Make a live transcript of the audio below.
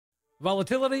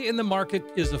Volatility in the market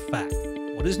is a fact.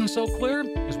 What isn't so clear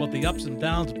is what the ups and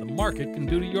downs of the market can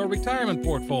do to your retirement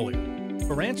portfolio.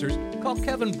 For answers, call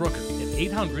Kevin Brucher at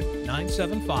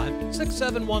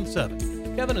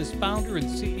 800-975-6717. Kevin is founder and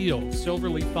CEO of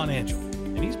Silverleaf Financial,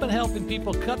 and he's been helping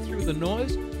people cut through the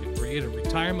noise to create a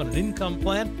retirement and income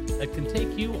plan that can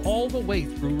take you all the way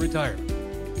through retirement.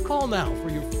 Call now for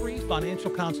your free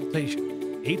financial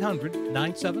consultation.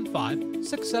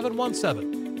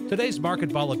 800-975-6717. Today's market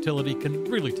volatility can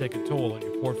really take a toll on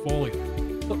your portfolio.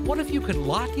 But what if you could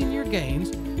lock in your gains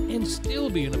and still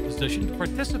be in a position to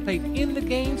participate in the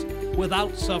gains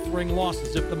without suffering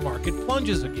losses if the market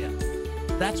plunges again?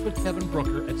 That's what Kevin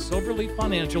Brucher at Silverleaf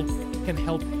Financial can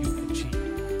help you achieve.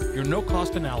 Your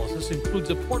no-cost analysis includes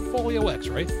a portfolio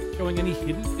x-ray showing any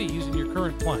hidden fees in your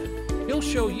current plan. He'll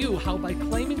show you how by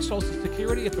claiming Social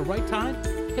Security at the right time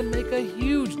can make a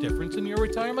huge difference in your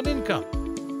retirement income.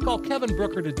 Call Kevin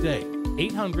Brucher today,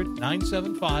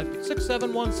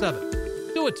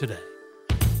 800-975-6717. Do it today.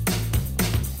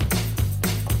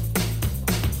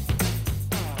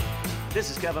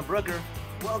 This is Kevin Brucher.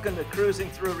 Welcome to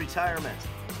Cruising Through Retirement.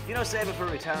 You know, saving for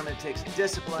retirement takes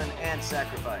discipline and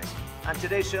sacrifice. On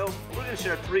today's show, we're going to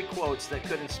share 3 quotes that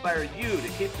could inspire you to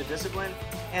keep the discipline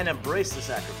and embrace the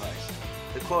sacrifice.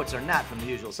 The quotes are not from the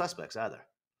usual suspects either.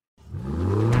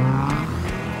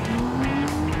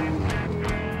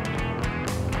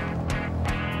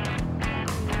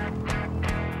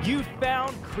 You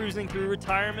found Cruising Through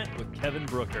Retirement with Kevin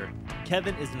Brucher.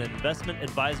 Kevin is an investment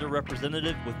advisor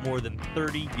representative with more than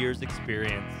 30 years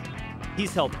experience.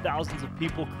 He's helped thousands of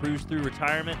people cruise through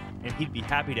retirement, and he'd be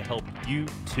happy to help you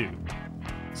too.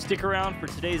 Stick around for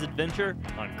today's adventure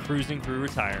on Cruising Through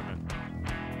Retirement.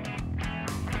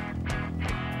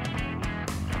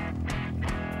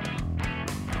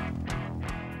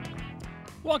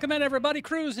 Welcome in, everybody.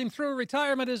 Cruising Through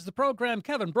Retirement is the program.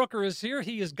 Kevin Brucher is here.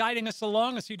 He is guiding us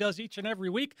along as he does each and every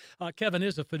week. Kevin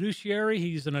is a fiduciary.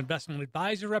 He's an investment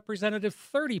advisor representative,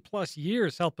 30-plus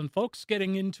years helping folks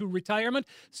getting into retirement.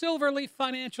 Silverleaf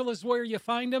Financial is where you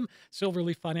find him.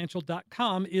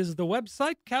 Silverleaffinancial.com is the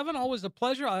website. Kevin, always a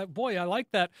pleasure. I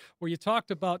like that where you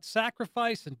talked about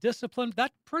sacrifice and discipline.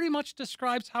 That pretty much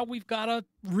describes how we've got to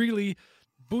really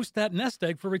boost that nest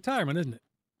egg for retirement, isn't it?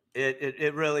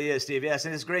 It really is, Steve. Yes,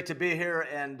 and it's great to be here.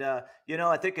 And I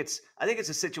think it's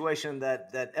a situation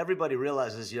that everybody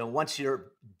realizes. Once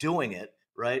you're doing it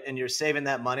right, and you're saving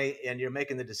that money, and you're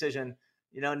making the decision.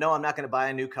 No, I'm not going to buy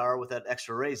a new car with that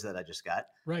extra raise that I just got.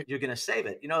 Right. You're going to save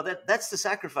it. That's the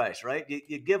sacrifice, right?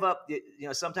 You give up.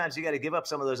 Sometimes you got to give up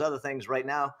some of those other things right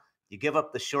now. You give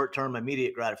up the short-term,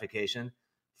 immediate gratification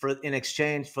in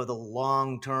exchange for the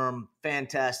long-term,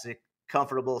 fantastic,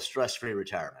 comfortable, stress-free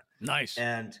retirement. Nice.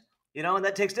 And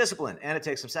that takes discipline, and it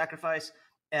takes some sacrifice.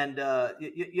 And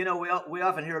we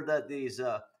often hear that these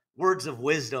words of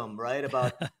wisdom, right,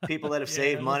 about people that have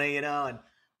saved money, and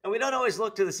we don't always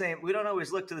look to the same. We don't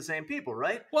always look to the same people,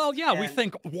 right? Well, yeah, we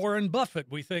think Warren Buffett,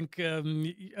 we think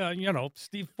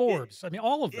Steve Forbes. I mean,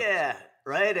 all of them. Yeah,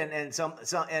 right. And some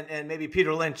and maybe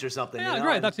Peter Lynch or something. Yeah,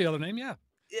 right. That's the other name. Yeah.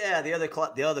 Yeah,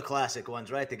 the other classic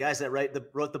ones, right? The guys that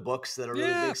wrote the books that are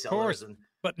really big sellers. Of course.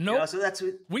 But no, so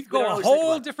we go a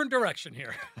whole different direction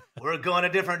here. We're going a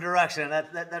different direction.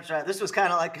 That's right. This was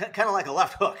kind of like a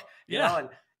left hook, you know.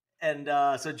 And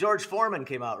so George Foreman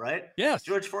came out, right? Yes.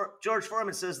 George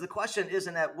Foreman says the question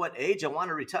isn't at what age I want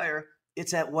to retire;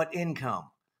 it's at what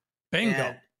income. Bingo.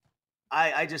 And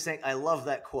I just think I love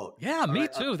that quote. Yeah, me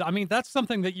too. I mean, that's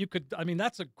something that you could. I mean,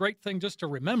 that's a great thing just to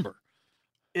remember.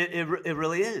 It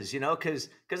really is, because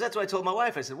that's what I told my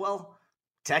wife. I said, well,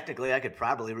 technically I could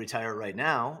probably retire right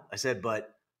now. I said,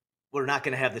 but we're not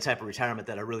going to have the type of retirement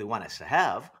that I really want us to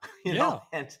have, you know?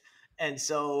 And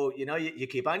so, you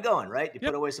keep on going, right? You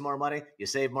put away some more money, you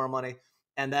save more money.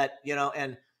 And that,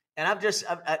 and I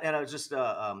was just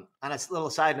on a little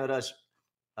side note, I was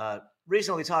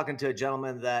recently talking to a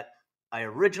gentleman that I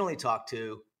originally talked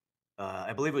to,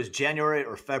 I believe it was January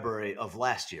or February of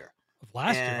last year.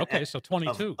 Okay, so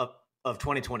 22. Of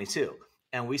 2022.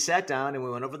 And we sat down and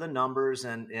we went over the numbers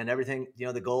and everything,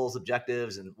 the goals,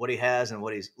 objectives, and what he has and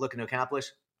what he's looking to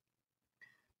accomplish.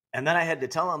 And then I had to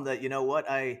tell him that,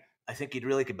 I think he'd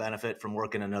really could benefit from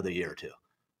working another year or two.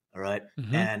 All right.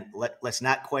 Mm-hmm. And let's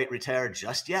not quite retire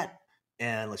just yet.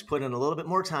 And let's put in a little bit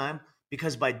more time,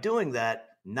 because by doing that,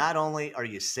 not only are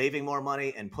you saving more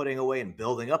money and putting away and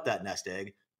building up that nest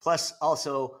egg, plus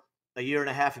also a year and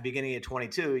a half at the beginning of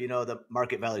 22, the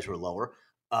market values were lower.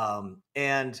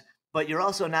 But you're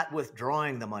also not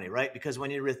withdrawing the money, right? Because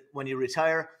when you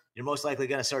retire, you're most likely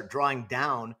going to start drawing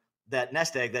down that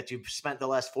nest egg that you've spent the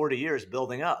last 40 years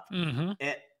building up. Mm-hmm.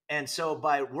 And so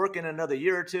by working another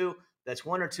year or two, that's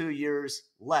 1 or 2 years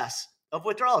less of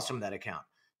withdrawals from that account.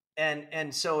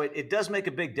 And so it does make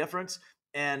a big difference.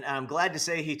 And I'm glad to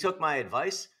say he took my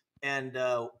advice and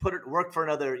put it work for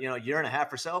another, year and a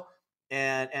half or so.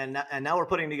 And now we're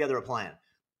putting together a plan.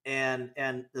 And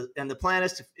the plan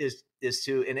is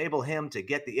to enable him to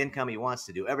get the income he wants,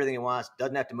 to do everything he wants,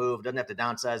 doesn't have to move, doesn't have to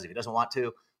downsize if he doesn't want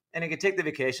to. And he can take the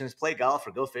vacations, play golf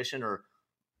or go fishing or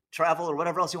travel or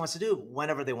whatever else he wants to do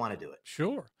whenever they want to do it.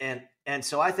 Sure. And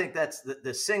so I think that's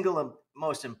the single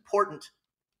most important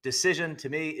decision to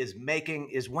me is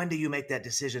when do you make that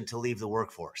decision to leave the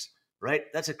workforce, right?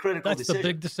 That's a critical decision. That's the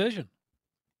big decision.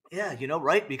 Yeah,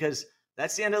 right? Because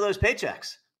that's the end of those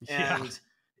paychecks. Yeah.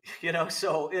 And,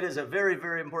 so it is a very,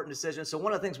 very important decision. So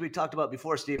one of the things we talked about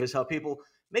before, Steve, is how people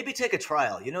maybe take a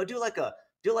trial, do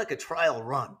like a trial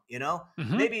run,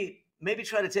 Mm-hmm. Maybe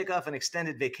try to take off an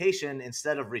extended vacation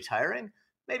instead of retiring.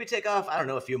 Maybe take off, I don't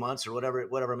know, a few months or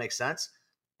whatever makes sense.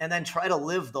 And then try to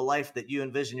live the life that you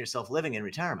envision yourself living in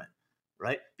retirement,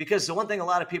 right? Because the one thing a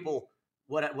lot of people,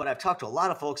 what I've talked to a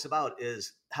lot of folks about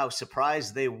is how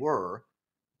surprised they were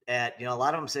at, a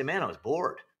lot of them say, man, I was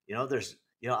bored.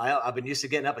 I've been used to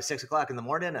getting up at 6 o'clock in the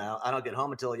morning. I don't get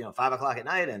home until, 5 o'clock at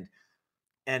night.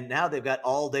 And now they've got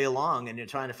all day long and you're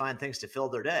trying to find things to fill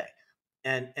their day.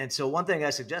 And so one thing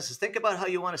I suggest is think about how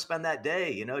you want to spend that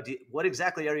day. What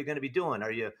exactly are you going to be doing?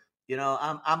 Are you,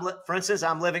 for instance,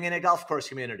 I'm living in a golf course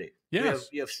community. Yes.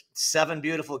 You have 7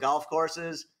 beautiful golf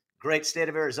courses, great state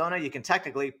of Arizona. You can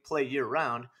technically play year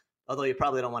round, although you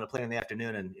probably don't want to play in the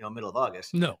afternoon and middle of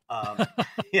August. No. But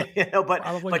you know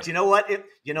what?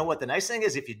 What the nice thing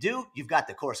is, if you do, you've got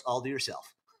the course all to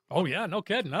yourself. Oh yeah, no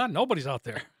kidding. Nobody's out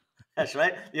there. That's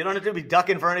right. You don't have to be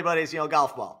ducking for anybody's,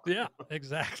 golf ball. Yeah,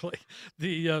 exactly.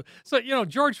 So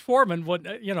George Foreman, what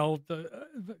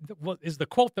is the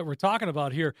quote that we're talking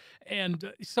about here,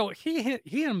 and so he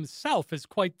himself is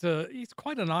he's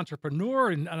quite an entrepreneur,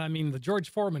 and I mean the George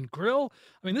Foreman Grill.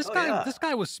 I mean this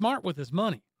guy was smart with his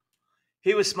money.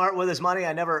 He was smart with his money.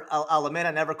 I'll admit,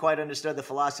 I never quite understood the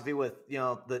philosophy with,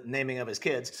 the naming of his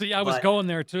kids. See, I was going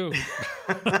there too.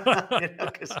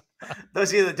 Because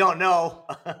those of you that don't know,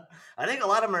 I think a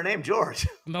lot of them are named George.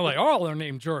 No, they all are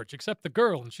named George, except the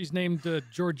girl, and she's named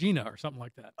Georgina or something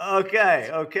like that.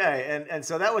 Okay. And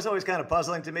so that was always kind of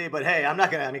puzzling to me, but hey, I'm not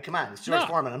going to, come on, it's George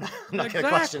Foreman. I'm not going to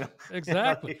question him.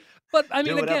 Exactly. But I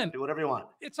mean, do whatever you want.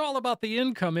 It's all about the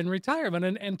income in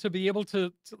retirement, and to be able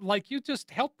to like you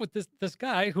just help with this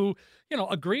guy who,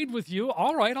 agreed with you.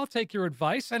 All right, I'll take your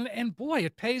advice. And boy,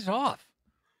 it pays off.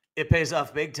 It pays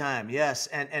off big time. Yes.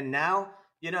 And now,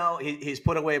 he's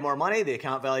put away more money. The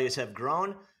account values have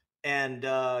grown and, he's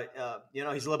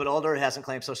a little bit older. He hasn't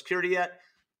claimed Social Security yet.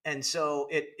 And so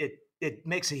it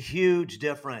makes a huge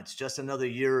difference. Just another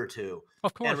year or two.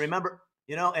 Of course. And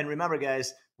remember,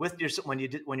 guys, when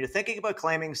you're thinking about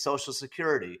claiming Social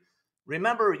Security,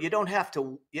 remember, you don't have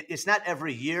to, it's not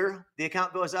every year the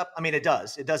account goes up. I mean, it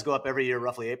does go up every year,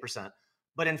 roughly 8%,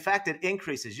 but in fact, it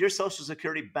increases your Social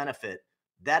Security benefit.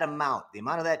 The amount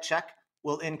of that check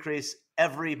will increase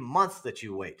every month that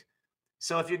you wait.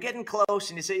 So if you're getting close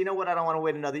and you say, you know what, I don't want to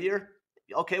wait another year.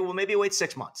 Okay, well, maybe wait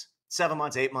 6 months, 7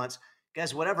 months, 8 months.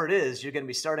 Guys, whatever it is, you're going to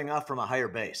be starting off from a higher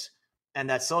base. And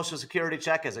that Social Security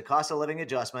check has a cost of living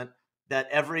adjustment that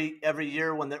every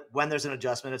year when there's an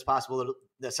adjustment, it's possible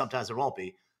that sometimes there won't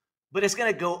be, but it's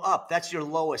going to go up. That's your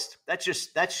lowest.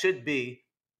 That should be,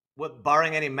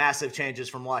 barring any massive changes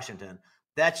from Washington,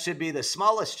 that should be the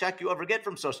smallest check you ever get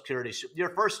from Social Security.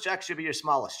 Your first check should be your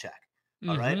smallest check.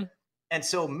 All right. And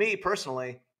so me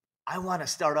personally, I want to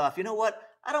start off, you know what?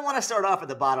 I don't want to start off at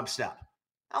the bottom step.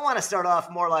 I want to start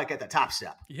off more like at the top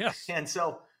step. Yes. And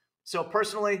so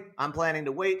personally, I'm planning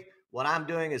to wait. What I'm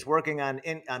doing is working on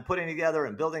putting together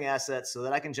and building assets so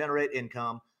that I can generate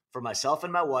income for myself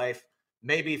and my wife.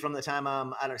 Maybe from the time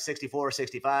I'm, 64 or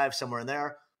 65, somewhere in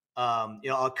there.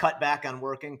 I'll cut back on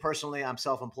working. Personally, I'm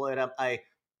self-employed. I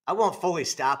won't fully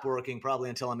stop working probably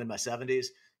until I'm in my 70s.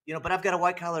 But I've got a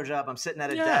white collar job. I'm sitting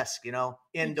at a desk,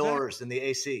 indoors in the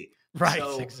AC. Right.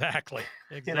 So, exactly.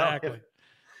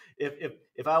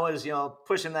 If I was,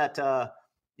 pushing that,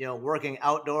 working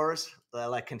outdoors,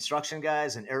 like construction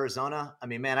guys in Arizona, I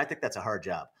mean, man, I think that's a hard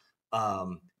job.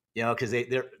 Because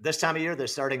they're this time of year, they're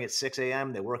starting at 6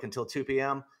 a.m. They work until 2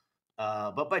 p.m.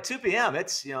 But by 2 p.m.,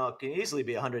 it's, can easily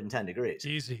be 110 degrees.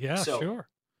 Easy. Yeah, sure.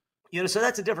 So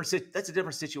that's a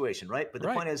different situation, right? But the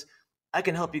point is, I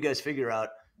can help you guys figure out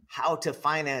how to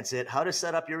finance it, how to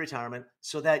set up your retirement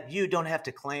so that you don't have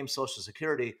to claim Social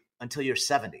Security until you're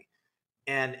 70.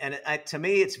 And to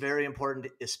me, it's very important,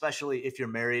 especially if you're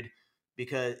married,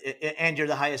 and you're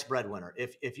the highest breadwinner.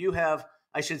 If you have,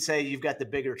 I should say, you've got the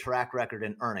bigger track record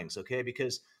in earnings, okay?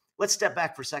 Because let's step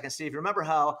back for a second, Steve. Remember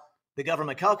how the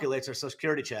government calculates our Social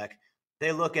Security check?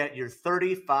 They look at your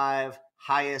 35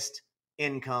 highest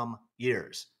income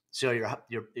years. So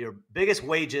your biggest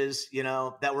wages,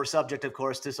 that were subject, of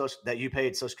course, to that you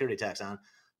paid Social Security tax on.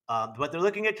 But they're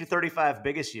looking at your 35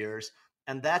 biggest years,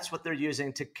 and that's what they're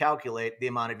using to calculate the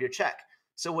amount of your check.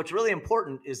 So what's really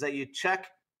important is that you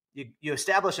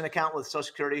establish an account with Social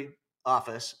Security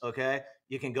office. Okay,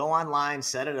 you can go online,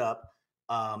 set it up,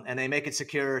 and they make it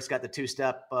secure. It's got the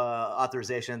two-step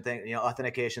authorization thing,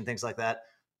 authentication, things like that.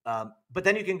 But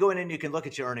then you can go in and you can look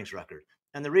at your earnings record.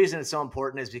 And the reason it's so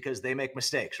important is because they make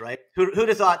mistakes, right? Who'd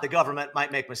have thought the government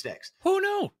might make mistakes? Who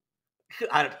knew?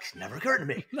 It never occurred to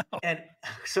me. No. And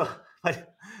so,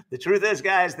 but the truth is,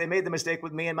 guys, they made the mistake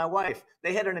with me and my wife.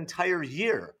 They had an entire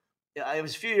year. It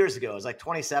was a few years ago. It was like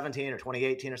 2017 or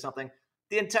 2018 or something.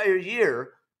 The entire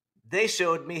year, they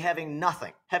showed me having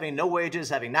nothing, having no wages,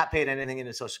 having not paid anything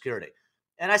into Social Security.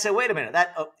 And I said, wait a minute,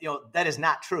 that is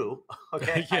not true.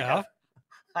 Okay. Yeah.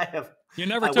 I have. You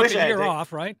never took a year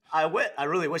off, right? I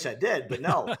really wish I did, but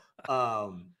no.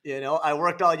 I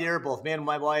worked all year. Both me and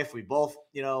my wife, we both,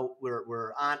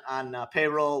 we're on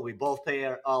payroll. We both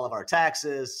pay all of our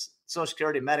taxes, Social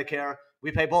Security, Medicare.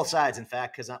 We pay both sides, in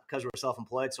fact, because we're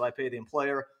self-employed. So I pay the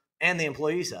employer and the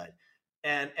employee side,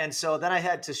 and so then I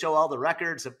had to show all the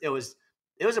records. It was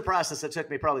a process that took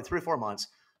me probably 3 or 4 months.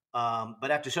 But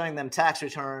after showing them tax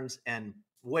returns and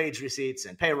wage receipts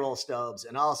and payroll stubs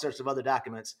and all sorts of other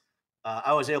documents,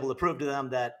 I was able to prove to them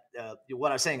that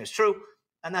what I was saying is true.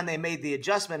 And then they made the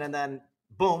adjustment, and then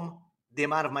boom, the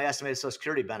amount of my estimated Social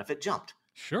Security benefit jumped.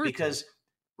 Sure. Because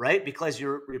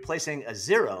you're replacing a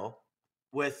zero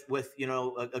with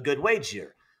a good wage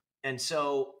year. And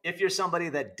so if you're somebody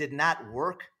that did not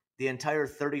work the entire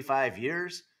 35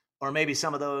 years, or maybe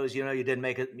some of those, you didn't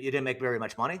make very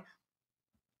much money,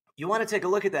 you want to take a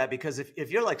look at that, because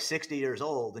if you're like 60 years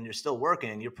old and you're still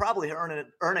working, you're probably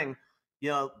earning,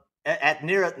 at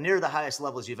near the highest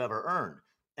levels you've ever earned.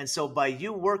 And so by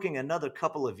you working another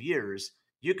couple of years,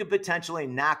 you could potentially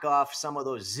knock off some of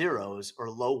those zeros or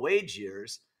low wage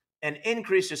years and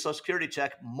increase your Social Security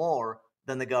check more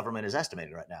than the government is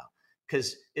estimating right now.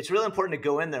 Because it's really important to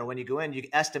go in there. When you go in, you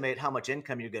estimate how much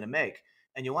income you're going to make.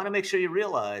 And you want to make sure you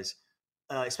realize,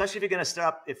 especially if you're going to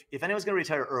stop, if anyone's going to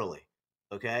retire early,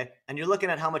 okay, and you're looking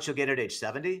at how much you'll get at age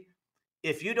 70,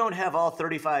 if you don't have all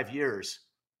 35 years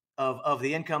of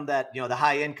the income that, the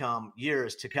high income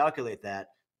years to calculate that,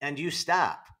 and you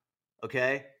stop,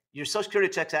 okay, your Social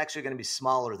Security check's actually going to be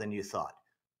smaller than you thought.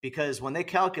 Because when they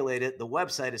calculate it, the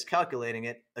website is calculating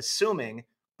it, assuming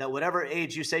that whatever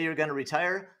age you say you're going to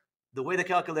retire, the way the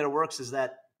calculator works is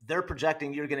that they're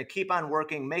projecting you're going to keep on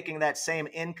working, making that same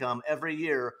income every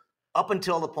year up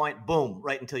until the point, boom,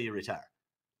 right until you retire.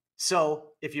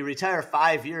 So if you retire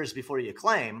 5 years before you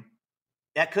claim,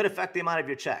 that could affect the amount of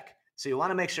your check. So you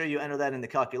want to make sure you enter that in the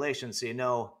calculation so you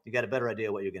got a better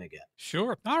idea what you're going to get.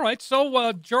 Sure. All right.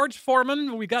 So George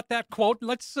Foreman, we got that quote.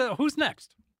 Let's. Who's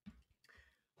next?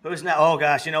 Who's now? Oh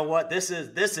gosh, you know what? This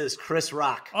is Chris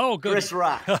Rock. Oh, good. Chris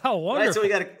Rock. Oh, wonderful.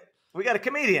 Right? So we got a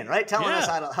comedian, right? Telling us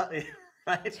how to.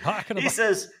 Right? He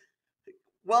says,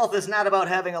 wealth is not about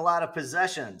having a lot of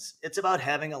possessions. It's about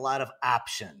having a lot of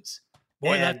options.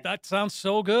 Boy, that sounds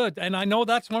so good. And I know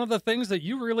that's one of the things that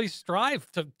you really strive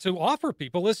to offer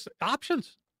people is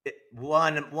options.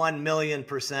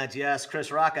 1,000,000%. Yes.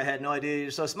 Chris Rock, I had no idea you're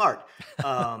so smart.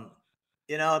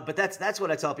 But that's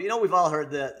what I tell people. We've all heard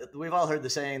the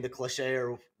saying, the cliche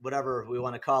or whatever we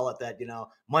want to call it, that,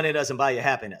 money doesn't buy you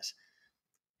happiness.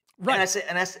 Right.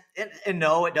 And I say, and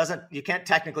no, it doesn't. You can't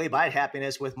technically buy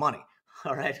happiness with money.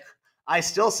 All right. I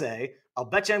still say, I'll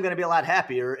bet you I'm going to be a lot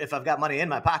happier if I've got money in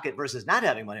my pocket versus not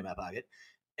having money in my pocket.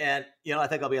 And, I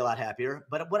think I'll be a lot happier.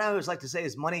 But what I always like to say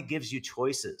is money gives you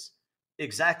choices.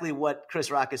 Exactly what Chris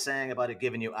Rock is saying about it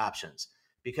giving you options.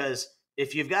 Because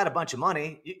if you've got a bunch of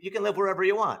money, you can live wherever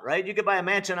you want, right? You could buy a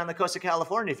mansion on the coast of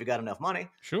California if you got enough money.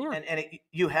 Sure. And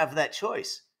you have that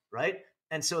choice, right?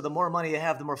 And so the more money you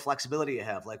have, the more flexibility you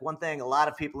have. Like one thing, a lot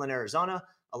of people in Arizona,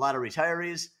 a lot of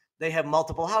retirees, they have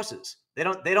multiple houses. They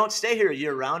don't stay here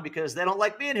year round because they don't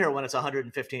like being here when it's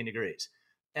 115 degrees.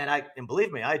 And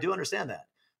believe me, I do understand that.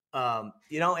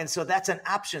 And so that's an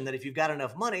option that if you've got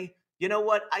enough money, you know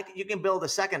what, you can build a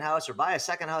second house or buy a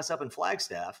second house up in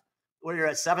Flagstaff where you're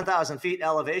at 7,000 feet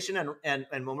elevation. And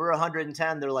when we're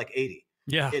 110, they're like 80.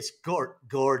 Yeah. It's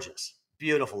gorgeous,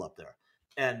 beautiful up there.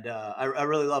 And I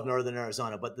really love Northern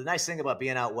Arizona. But the nice thing about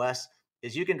being out west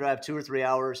is you can drive 2 or 3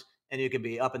 hours and you can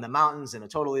be up in the mountains in a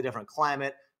totally different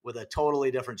climate with a totally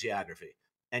different geography.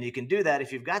 And you can do that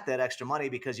if you've got that extra money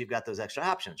because you've got those extra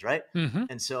options, right? Mm-hmm.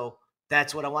 And so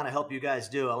That's what I want to help you guys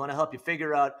do. I want to help you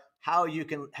figure out how you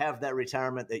can have that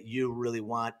retirement that you really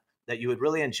want, that you would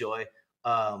really enjoy.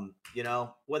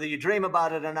 Whether you dream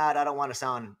about it or not, I don't want to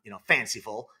sound,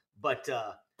 fanciful, but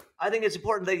I think it's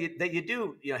important that you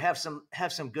do, have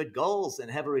some good goals and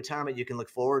have a retirement you can look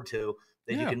forward to,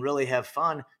 that you Yeah. can really have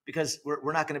fun, because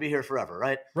we're not going to be here forever,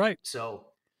 right? Right. So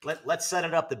let's set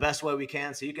it up the best way we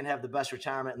can, so you can have the best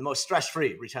retirement, the most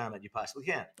stress-free retirement you possibly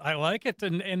can. I like it.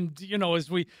 And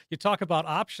as you talk about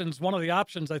options, one of the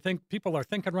options I think people are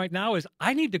thinking right now is,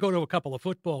 I need to go to a couple of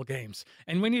football games,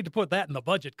 and we need to put that in the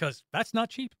budget, because that's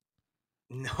not cheap.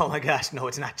 No, my gosh, no,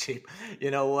 it's not cheap. You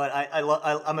know what?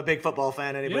 I'm a big football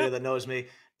fan. Anybody Yeah. that knows me,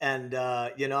 and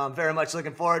I'm very much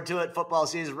looking forward to it. Football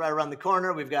season right around the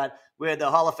corner. We had the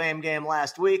Hall of Fame game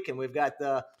last week, and we've got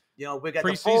the full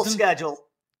Preseason? schedule,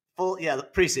 the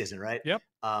preseason, right? Yep.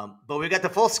 But we've got the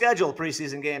full schedule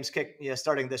preseason games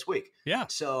starting this week. Yeah.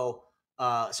 So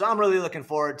I'm really looking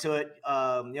forward to it.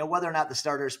 Whether or not the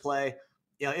starters play,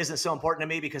 isn't so important to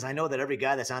me, because I know that every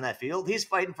guy that's on that field, he's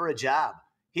fighting for a job.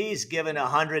 He's given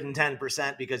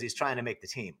 110% because he's trying to make the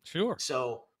team. Sure.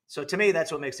 So to me,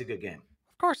 that's what makes a good game.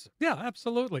 Of course. Yeah,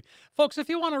 absolutely. Folks, if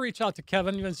you want to reach out to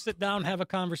Kevin, you can sit down, have a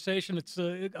conversation. It's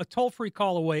a toll-free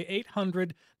call away,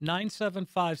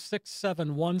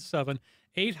 800-975-6717,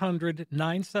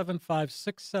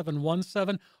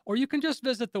 800-975-6717, or you can just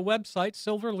visit the website,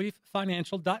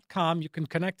 silverleaffinancial.com. You can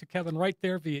connect to Kevin right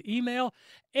there via email,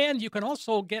 and you can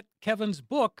also get Kevin's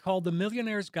book called The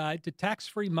Millionaire's Guide to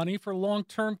Tax-Free Money for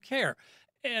Long-Term Care.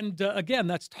 And again,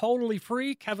 that's totally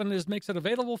free. Kevin makes it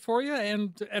available for you,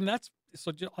 and that's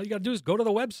so. All you got to do is go to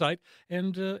the website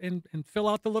and fill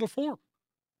out the little form.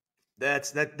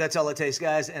 That's all it takes,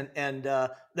 guys. And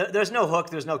there's no hook,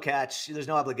 there's no catch, there's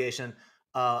no obligation.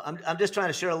 I'm just trying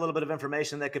to share a little bit of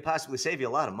information that could possibly save you a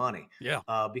lot of money. Yeah.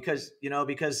 Because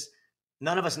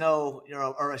none of us know,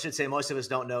 or I should say, most of us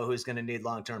don't know who's going to need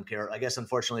long-term care. I guess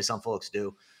unfortunately some folks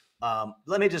do.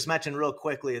 Let me just mention real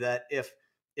quickly that if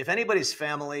anybody's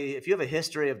family, if you have a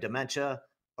history of dementia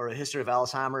or a history of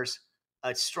Alzheimer's,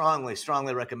 I'd strongly,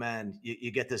 strongly recommend you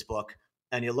get this book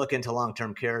and you look into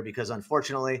long-term care, because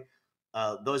unfortunately,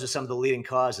 those are some of the leading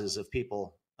causes of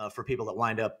for people that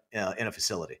wind up in a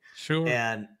facility. Sure.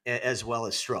 And as well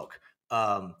as stroke.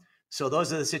 So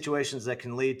those are the situations that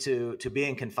can lead to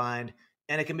being confined,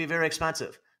 and it can be very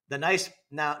expensive. The nice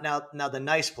the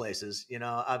nice places,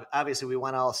 obviously we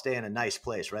want to all stay in a nice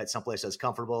place, right? Someplace that's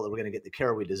comfortable, that we're going to get the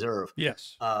care we deserve.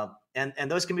 Yes.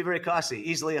 And those can be very costly,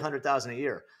 easily $100,000 a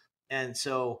year. And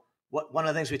so one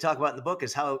of the things we talk about in the book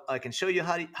is how I can show you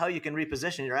how you can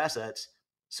reposition your assets,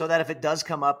 so that if it does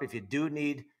come up, if you do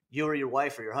need, you or your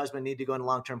wife or your husband need to go into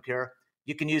long-term care,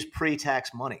 you can use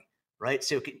pre-tax money, right?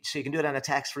 So you can do it on a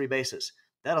tax-free basis.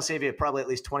 That'll save you probably at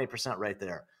least 20% right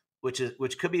there, which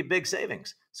could be big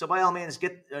savings. So by all means,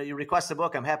 you request the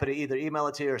book. I'm happy to either email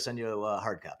it to you or send you a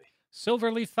hard copy.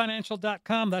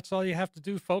 Silverleaffinancial.com. That's all you have to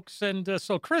do, folks. And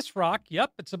so Chris Rock,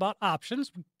 yep, it's about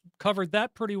options. We covered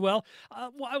that pretty well.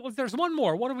 There's one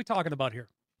more. What are we talking about here?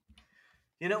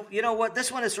 You know what?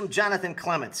 This one is from Jonathan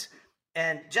Clements.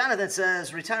 And Jonathan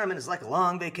says, retirement is like a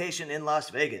long vacation in Las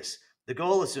Vegas. The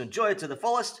goal is to enjoy it to the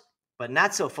fullest, but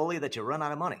not so fully that you run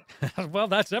out of money. Well,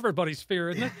 that's everybody's fear,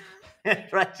 isn't it?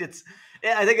 Right.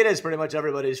 I think it is pretty much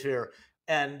everybody's fear.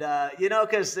 And,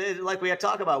 because like we had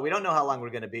talked about, we don't know how long we're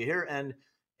going to be here. And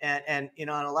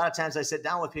a lot of times I sit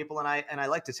down with people and I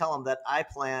like to tell them that I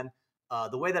plan,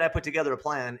 the way that I put together a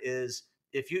plan is,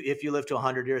 if you live to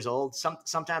 100 years old,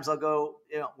 sometimes I'll go,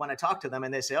 when I talk to them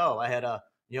and they say, oh, I had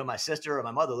my sister or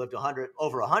my mother lived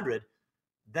over 100,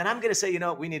 then I'm going to say,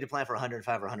 we need to plan for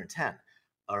 105 or 110.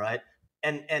 All right.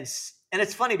 And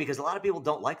it's funny because a lot of people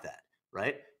don't like that.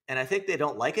 Right. And I think they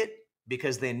don't like it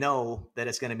because they know that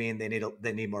it's going to mean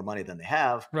they need more money than they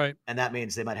have. Right. And that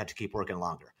means they might have to keep working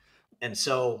longer. And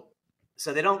so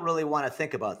they don't really want to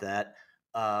think about that.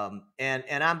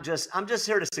 And I'm just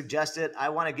here to suggest it. I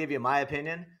want to give you my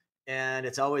opinion, and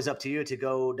it's always up to you to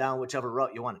go down whichever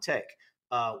route you want to take.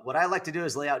 What I like to do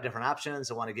is lay out different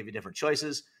options. I want to give you different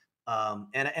choices.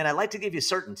 And I like to give you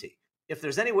certainty. If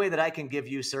there's any way that I can give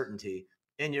you certainty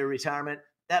in your retirement,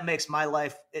 that makes my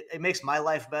life, it makes my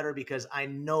life better because I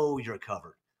know you're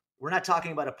covered. We're not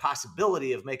talking about a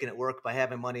possibility of making it work by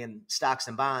having money in stocks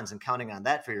and bonds and counting on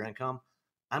that for your income.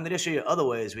 I'm going to show you other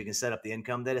ways we can set up the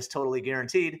income that is totally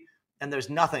guaranteed, and there's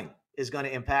nothing is going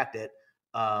to impact it,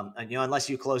 unless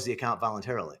you close the account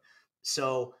voluntarily.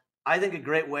 So I think a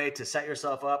great way to set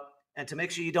yourself up and to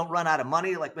make sure you don't run out of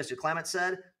money, like Mr. Clement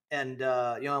said, and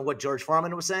what George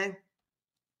Foreman was saying.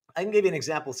 I can give you an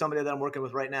example of somebody that I'm working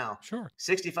with right now. Sure.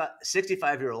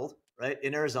 65-year-old, right,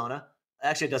 in Arizona.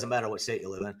 Actually, it doesn't matter what state you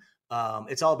live in.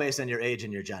 It's all based on your age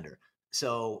and your gender.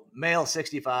 So male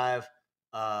 65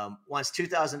 wants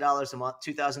 $2,000 a month,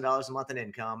 $2,000 a month in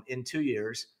income in 2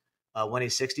 years when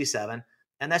he's 67,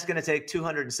 and that's going to take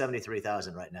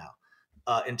 273,000 right now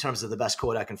in terms of the best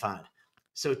quote I can find.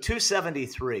 So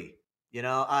 273,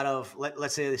 out of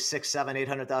let's say the $600,000,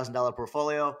 $800,000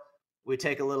 portfolio, we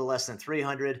take a little less than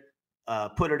 300,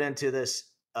 put it into this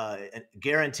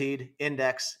guaranteed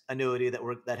index annuity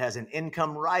that has an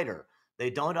income rider. They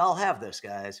don't all have this,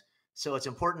 guys. So it's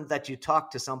important that you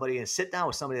talk to somebody and sit down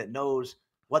with somebody that knows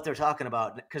what they're talking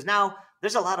about. Because now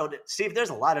there's a lot of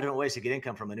different ways to get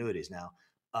income from annuities now.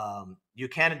 You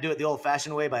can do it the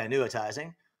old-fashioned way by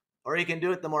annuitizing, or you can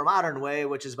do it the more modern way,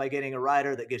 which is by getting a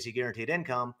rider that gives you guaranteed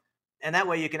income. And that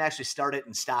way you can actually start it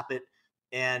and stop it.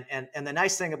 And the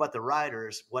nice thing about the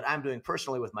riders, what I'm doing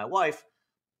personally with my wife,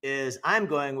 is I'm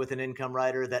going with an income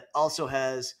rider that also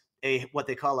has what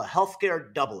they call a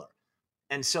healthcare doubler.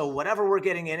 And so whatever we're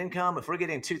getting in income, if we're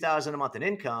getting $2,000 a month in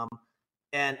income,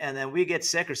 and then we get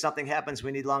sick or something happens,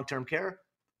 we need long-term care,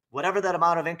 whatever that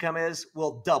amount of income is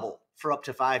will double for up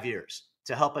to 5 years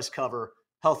to help us cover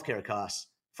healthcare costs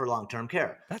for long-term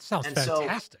care. That sounds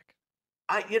fantastic.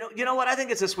 So you know what? I think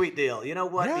it's a sweet deal. You know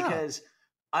what? Yeah. Because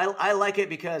I like it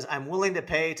because I'm willing to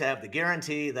pay to have the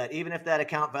guarantee that even if that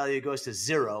account value goes to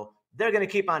zero, they're going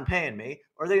to keep on paying me,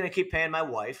 or they're going to keep paying my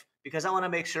wife, because I want to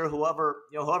make sure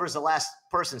whoever's the last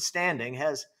person standing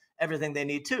has everything they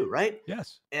need too, right?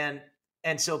 Yes. And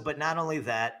so, but not only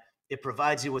that, it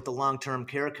provides you with the long-term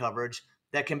care coverage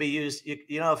that can be used.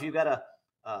 If you've got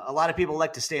a lot of people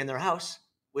like to stay in their house,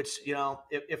 which,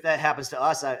 if that happens to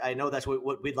us, I know that's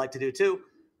what we'd like to do too.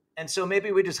 And so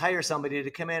maybe we just hire somebody to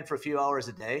come in for a few hours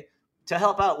a day to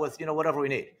help out with, whatever we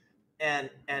need. And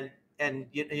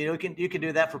you can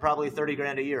do that for probably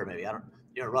 $30,000 a year, maybe.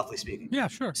 Roughly speaking. Yeah,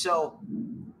 sure. So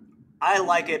I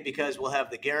like it because we'll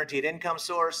have the guaranteed income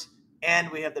source and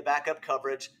we have the backup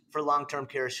coverage for long-term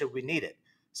care should we need it.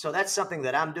 So that's something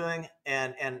that I'm doing.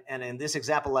 And in this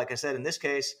example, like I said, in this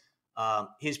case,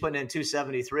 he's putting in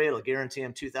 273. It'll guarantee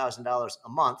him $2,000 a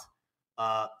month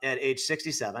at age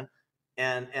 67.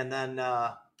 And then,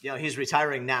 he's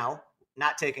retiring now,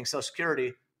 not taking Social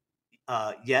Security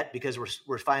yet because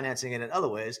we're financing it in other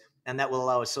ways. And that will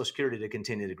allow his Social Security to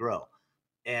continue to grow.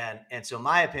 And so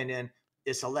my opinion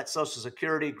is to let Social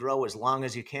Security grow as long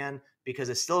as you can, because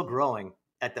it's still growing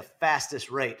at the fastest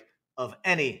rate of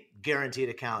any guaranteed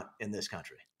account in this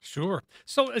country. Sure.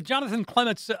 So Jonathan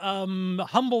Clements,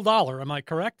 Humble Dollar, am I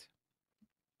correct?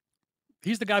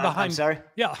 He's the guy behind. I'm sorry?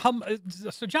 Yeah.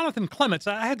 So Jonathan Clements,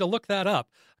 I had to look that up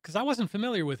because I wasn't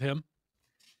familiar with him,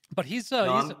 but he's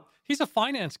a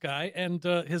finance guy, and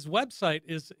his website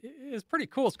is pretty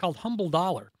cool. It's called Humble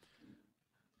Dollar.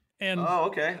 And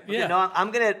okay. Yeah. No,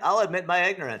 I'll admit my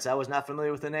ignorance. I was not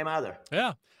familiar with the name either.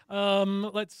 Yeah.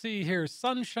 Let's see here.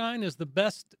 Sunshine is the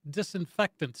best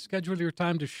disinfectant. Schedule your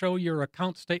time to show your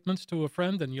account statements to a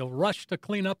friend, and you'll rush to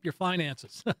clean up your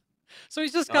finances. So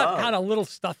he's just got kind of little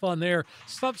stuff on there.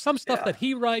 Some stuff that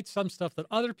he writes, some stuff that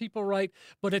other people write,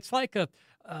 but it's like an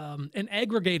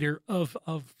aggregator of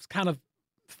kind of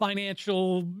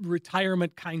financial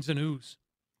retirement kinds of news.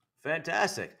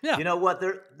 Fantastic. Yeah. You know what?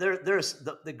 There's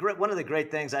one of the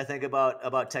great things I think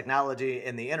about technology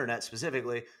and the internet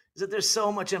specifically is that there's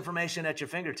so much information at your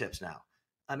fingertips now.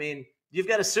 I mean, you've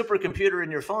got a supercomputer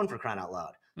in your phone, for crying out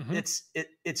loud. Mm-hmm.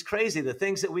 It's crazy the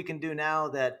things that we can do now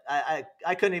that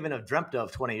I couldn't even have dreamt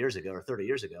of 20 years ago or 30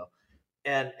 years ago.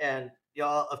 And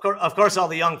of course all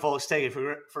the young folks take it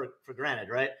for granted,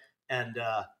 right? And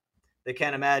they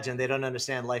can't imagine, they don't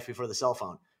understand life before the cell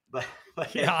phone. But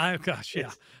yeah,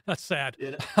 that's sad.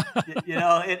 It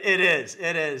is,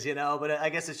 but I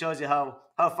guess it shows you how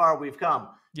far we've come.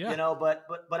 Yeah.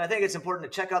 But I think it's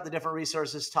important to check out the different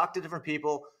resources, talk to different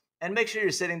people, and make sure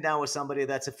you're sitting down with somebody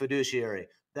that's a fiduciary,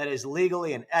 that is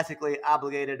legally and ethically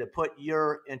obligated to put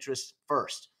your interests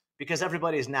first, because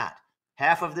everybody is not.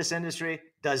 Half of this industry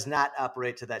does not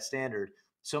operate to that standard.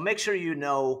 So make sure you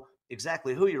know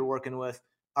exactly who you're working with.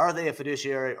 Are they a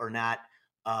fiduciary or not?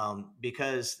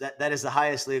 Because that is the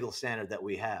highest legal standard that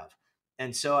we have.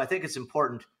 And so I think it's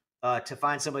important to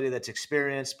find somebody that's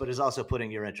experienced, but is also putting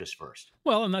your interests first.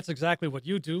 Well, and that's exactly what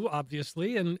you do,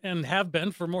 obviously, and have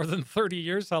been for more than 30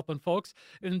 years helping folks.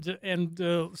 And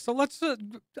so let's,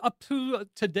 up to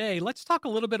today, let's talk a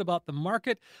little bit about the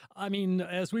market. I mean,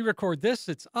 as we record this,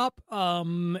 it's up,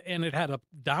 and it had a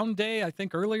down day, I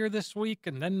think, earlier this week.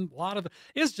 And then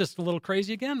it's just a little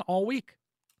crazy again all week.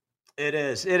 It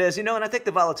is. And I think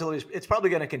the volatility, it's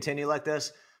probably going to continue like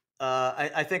this.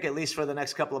 I think at least for the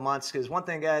next couple of months, because one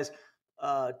thing, guys,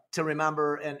 to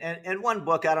remember. And one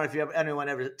book, I don't know if anyone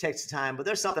ever takes the time, but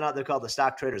there's something out there called the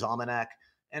Stock Trader's Almanac,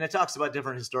 and it talks about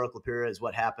different historical periods,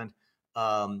 what happened,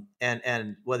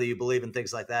 and whether you believe in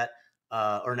things like that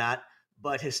or not.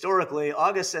 But historically,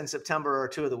 August and September are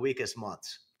two of the weakest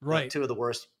months, Right. two of the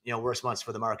worst months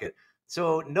for the market.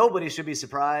 So nobody should be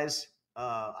surprised.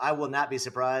 I will not be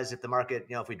surprised if the market,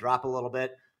 if we drop a little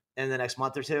bit in the next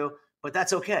month or two, but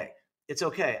that's okay. It's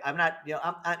okay. I'm not,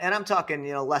 I'm talking,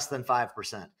 less than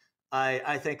 5%.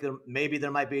 I think maybe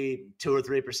there might be 2 or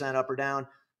 3% up or down.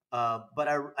 But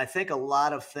I think a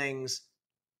lot of things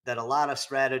that a lot of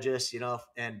strategists,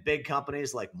 and big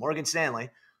companies like Morgan Stanley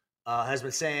has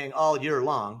been saying all year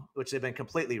long, which they've been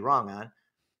completely wrong on,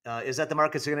 is that the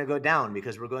markets are going to go down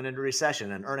because we're going into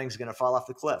recession and earnings are going to fall off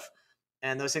the cliff.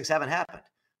 And those things haven't happened.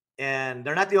 And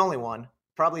they're not the only one.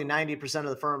 Probably 90% of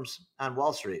the firms on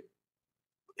Wall Street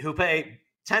who pay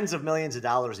tens of millions of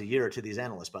dollars a year to these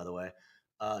analysts, by the way,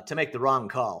 to make the wrong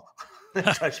call.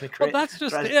 Drives me crazy. Well, that's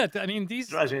just it. I mean, these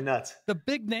drives me nuts. The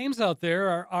big names out there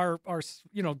are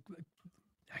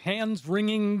hands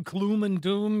wringing, gloom and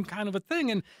doom kind of a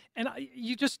thing, and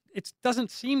it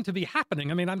doesn't seem to be happening.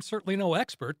 I mean, I'm certainly no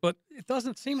expert, but it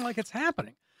doesn't seem like it's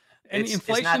happening. And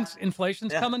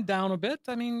inflation's coming down a bit.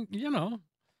 I mean,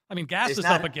 gas is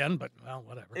up again, but well,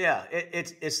 whatever. Yeah,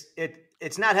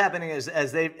 it's not happening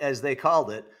as they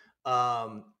called it.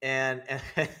 And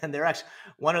they're actually,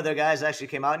 one of their guys actually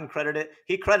came out and credited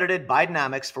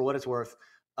Bidenomics, for what it's worth,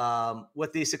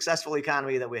 with the successful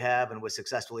economy that we have and with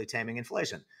successfully taming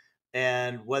inflation.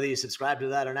 And whether you subscribe to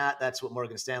that or not, that's what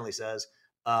Morgan Stanley says.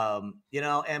 But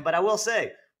I will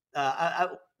say,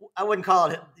 I wouldn't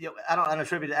call it, I don't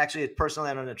attribute it, actually,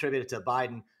 personally, I don't attribute it to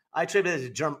Biden. I attribute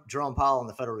it to Jerome Powell and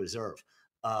the Federal Reserve.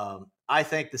 I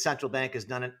think the central bank has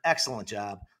done an excellent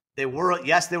job. They were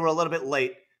a little bit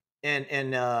late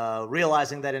in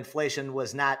realizing that inflation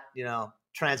was not,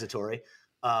 transitory,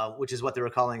 which is what they were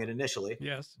calling it initially.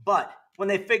 Yes. But when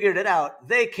they figured it out,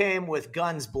 they came with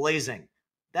guns blazing.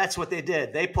 That's what they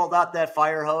did. They pulled out that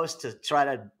fire hose to try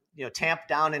to, tamp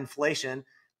down inflation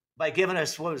by giving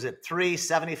us, 3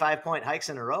 75-point hikes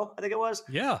in a row, I think it was.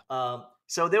 Yeah.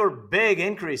 So there were big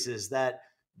increases that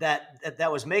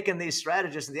was making these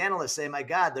strategists and the analysts say, my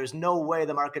God, there's no way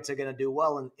the markets are going to do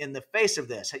well in the face of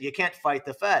this. You can't fight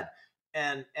the Fed.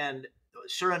 And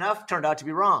sure enough, turned out to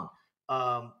be wrong.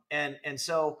 And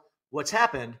so what's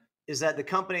happened is that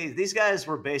these guys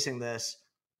were basing this,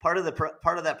 part of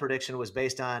that prediction was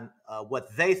based on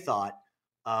what they thought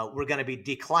were going to be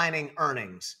declining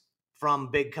earnings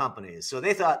from big companies. So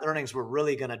they thought earnings were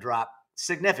really going to drop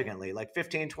significantly, like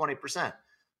 15-20%.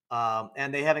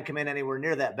 And they haven't come in anywhere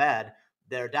near that bad.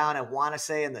 They're down, I want to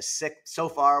say, so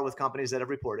far with companies that have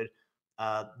reported,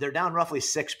 they're down roughly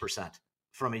 6%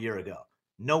 from a year ago.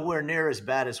 Nowhere near as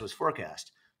bad as was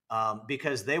forecast,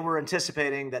 because they were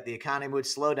anticipating that the economy would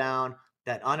slow down,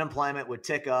 that unemployment would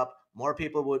tick up, more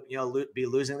people would be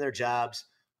losing their jobs,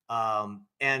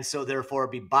 and so therefore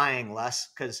be buying less.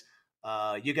 Because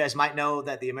you guys might know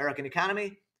that the American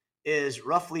economy is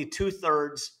roughly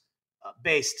 2/3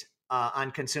 based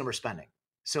on consumer spending.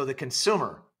 So the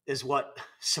consumer is what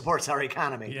supports our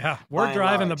econoing. Yeah, we're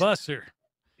driving the bus here.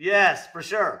 Yes, for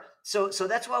sure. So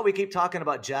that's why we keep talking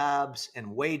about jobs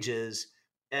and wages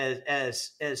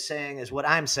as what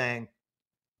I'm saying.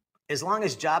 As long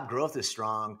as job growth is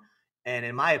strong, and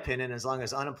in my opinion, as long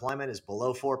as unemployment is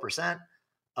below 4%,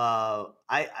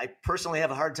 I personally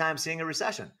have a hard time seeing a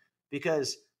recession,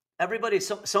 because everybody,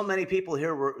 so many people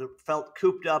here felt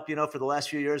cooped up, for the last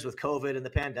few years with COVID and the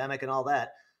pandemic and all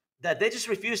that they just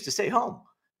refused to stay home.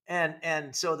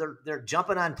 And so they're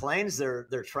jumping on planes,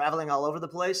 they're traveling all over the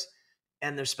place,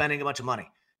 and they're spending a bunch of money.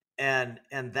 And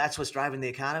that's what's driving the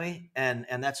economy. And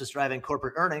that's what's driving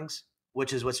corporate earnings,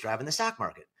 which is what's driving the stock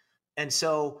market. And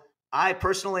so I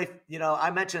personally, I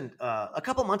mentioned a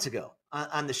couple months ago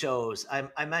on the shows,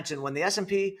 I mentioned when the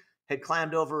S&P had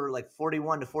climbed over like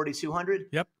 41 to 4,200.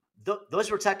 Yep. Those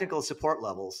were technical support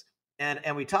levels.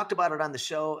 And we talked about it on the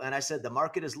show. And I said, the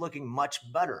market is looking much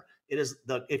better. It is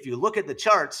if you look at the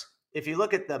charts, if you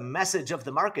look at the message of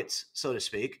the markets, so to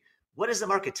speak, what is the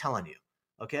market telling you?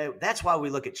 Okay. That's why we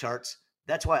look at charts.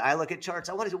 That's why I look at charts.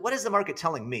 What is the market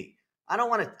telling me? I'm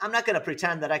not going to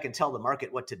pretend that I can tell the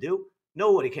market what to do.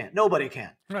 Nobody can.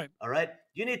 Right. All right.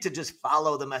 You need to just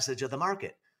follow the message of the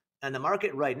market. And the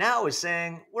market right now is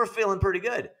saying, we're feeling pretty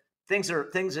good.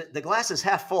 The glass is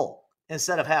half full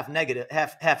instead of half negative,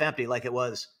 half empty, like it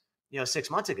was, 6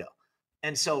 months ago.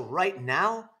 And so right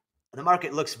now, the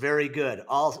market looks very good.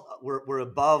 We're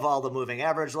above all the moving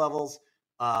average levels.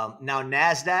 Now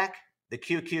NASDAQ, the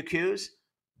QQQs,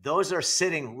 those are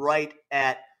sitting right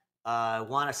at I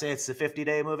want to say it's the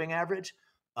 50-day moving average.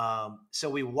 So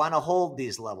we want to hold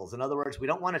these levels. In other words, we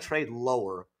don't want to trade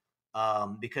lower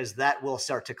because that will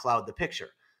start to cloud the picture.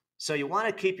 So you want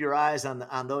to keep your eyes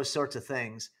on those sorts of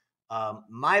things.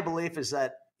 My belief is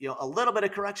that a little bit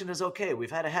of correction is okay. We've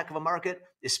had a heck of a market,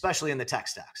 especially in the tech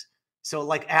stocks. So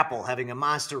like Apple having a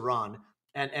monster run,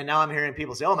 and now I'm hearing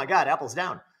people say, "Oh my God, Apple's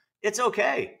down." It's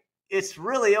okay. It's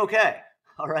really okay.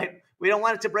 All right. We don't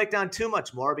want it to break down too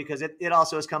much more because it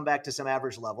also has come back to some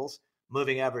average levels,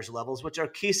 moving average levels, which are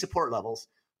key support levels.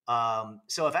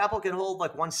 So if Apple can hold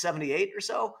like 178 or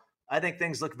so, I think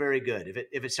things look very good.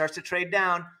 If it starts to trade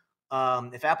down,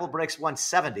 if Apple breaks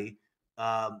 170,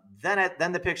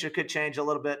 then the picture could change a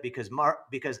little bit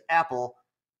because Apple,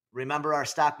 remember our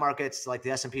stock markets like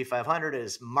the S&P 500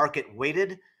 is market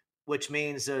weighted, which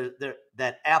means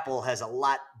that Apple has a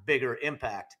lot bigger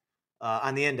impact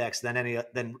on the index than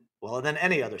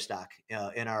any other stock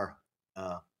in our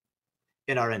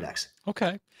index.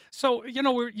 Okay. So,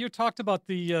 you talked about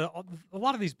a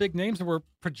lot of these big names that were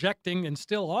projecting and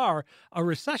still are a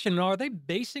recession. Now, are they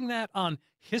basing that on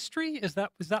history? Is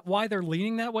that why they're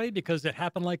leaning that way? Because it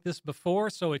happened like this before,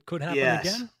 so it could happen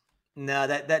again? No,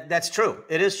 that's true.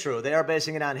 It is true. They are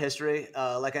basing it on history.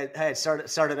 Like I had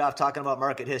started off talking about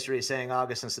market history, saying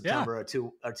August and September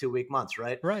are 2 week months,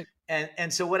 right? Right.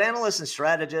 And so what analysts and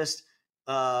strategists,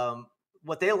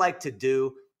 what they like to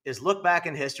do is look back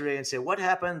in history and say, what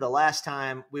happened the last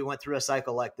time we went through a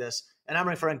cycle like this? And I'm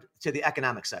referring to the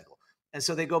economic cycle. And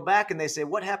so they go back and they say,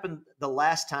 what happened the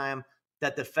last time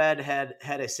that the Fed had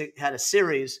a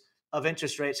series of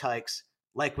interest rates hikes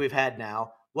like we've had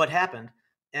now? What happened?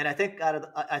 And I think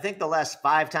the last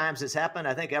 5 times it's happened,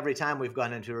 I think every time we've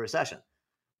gone into a recession.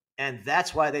 And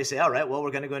that's why they say, all right, well,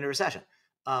 we're going to go into recession.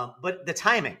 But the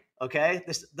timing, okay?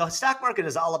 The stock market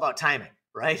is all about timing,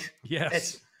 right?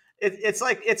 Yes. It's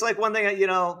like one thing,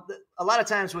 a lot of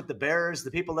times with the bears,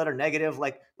 the people that are negative,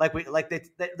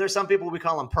 there's some people we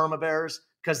call them perma bears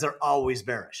because they're always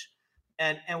bearish.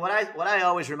 And what I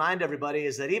always remind everybody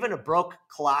is that even a broke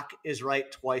clock is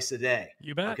right twice a day.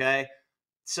 You bet. Okay.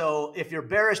 So if you're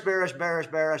bearish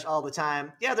all the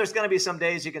time, there's going to be some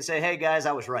days you can say, "Hey guys,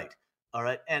 I was right." All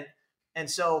right. And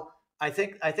so I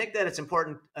think that it's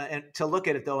important to look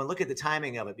at it though, and look at the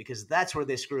timing of it, because that's where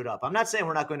they screwed up. I'm not saying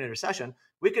we're not going into recession.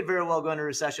 We could very well go into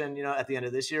recession, at the end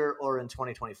of this year or in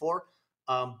 2024.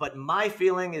 But my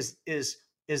feeling is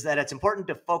that it's important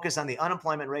to focus on the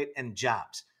unemployment rate and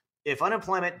jobs. If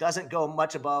unemployment doesn't go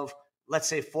much above, let's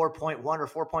say 4.1 or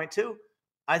 4.2,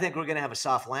 I think we're going to have a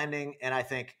soft landing. And I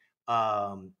think,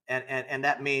 and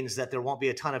that means that there won't be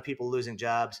a ton of people losing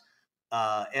jobs.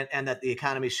 And that the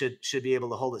economy should be able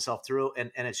to hold itself through,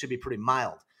 and it should be pretty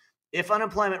mild. If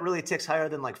unemployment really ticks higher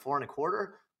than like 4.25,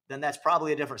 then that's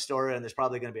probably a different story, and there's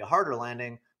probably going to be a harder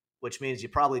landing, which means you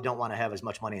probably don't want to have as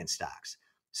much money in stocks.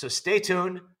 So stay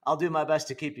tuned. I'll do my best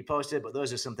to keep you posted, but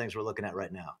those are some things we're looking at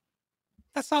right now.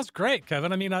 That sounds great,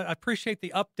 Kevin. I mean, I appreciate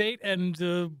the update, and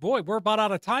boy, we're about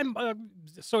out of time.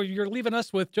 So you're leaving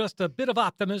us with just a bit of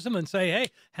optimism and say,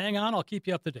 hey, hang on, I'll keep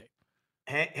you up to date.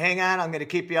 Hang on. I'm going to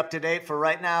keep you up to date for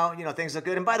right now. Things look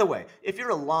good. And by the way, if you're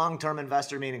a long-term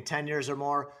investor, meaning 10 years or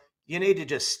more, you need to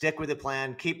just stick with the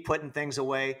plan, keep putting things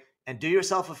away, and do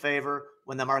yourself a favor.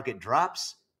 When the market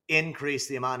drops, increase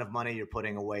the amount of money you're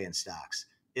putting away in stocks.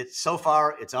 So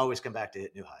far, it's always come back to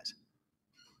hit new highs.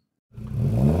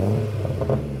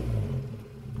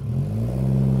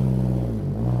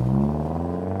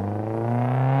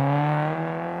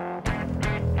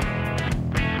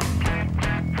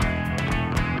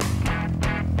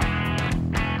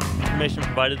 Information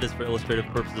provided is for illustrative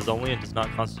purposes only and does not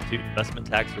constitute investment,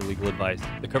 tax, or legal advice.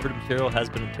 The covered material has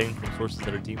been obtained from sources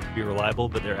that are deemed to be reliable,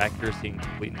 but their accuracy and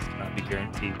completeness cannot be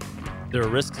guaranteed. There are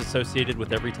risks associated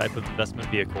with every type of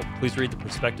investment vehicle. Please read the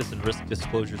prospectus and risk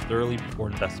disclosures thoroughly before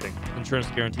investing.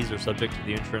 Insurance guarantees are subject to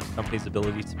the insurance company's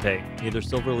ability to pay. Neither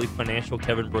Silverleaf Financial,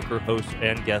 Kevin Brucher, hosts,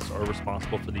 and guests are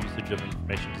responsible for the usage of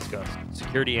information discussed.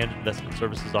 Security and investment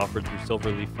services offered through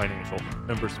Silverleaf Financial.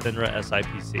 Member FINRA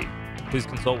SIPC. Please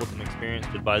consult with an experienced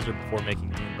advisor before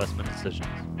making any investment decisions.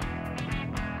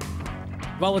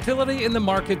 Volatility in the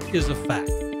market is a fact.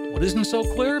 What isn't so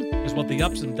clear is what the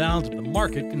ups and downs of the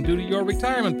market can do to your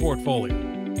retirement portfolio.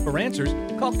 For answers,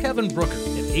 call Kevin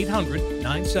Brucher at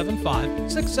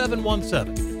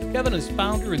 800-975-6717. Kevin is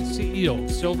founder and CEO of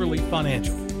Silverleaf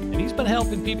Financial, and he's been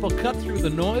helping people cut through the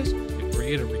noise to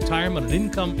create a retirement and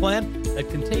income plan that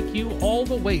can take you all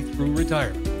the way through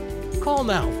retirement. Call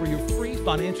now for your free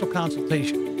financial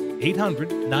consultation,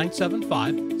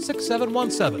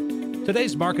 800-975-6717.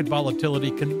 Today's market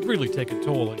volatility can really take a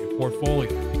toll on your portfolio.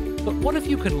 But what if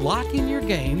you could lock in your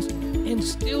gains and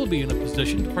still be in a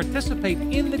position to participate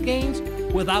in the gains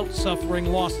without suffering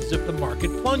losses if the market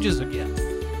plunges again.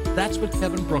 That's what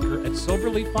Kevin Brucher at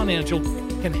Silverleaf Financial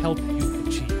can help you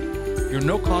achieve. Your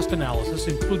no-cost analysis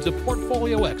includes a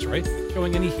portfolio x-ray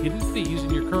showing any hidden fees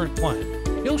in your current plan.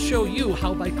 He'll show you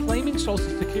how by claiming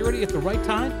Social Security at the right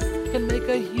time can make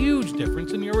a huge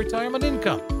difference in your retirement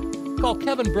income. Call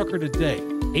Kevin Brucher today,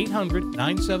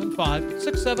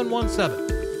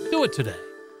 800-975-6717. Do it today.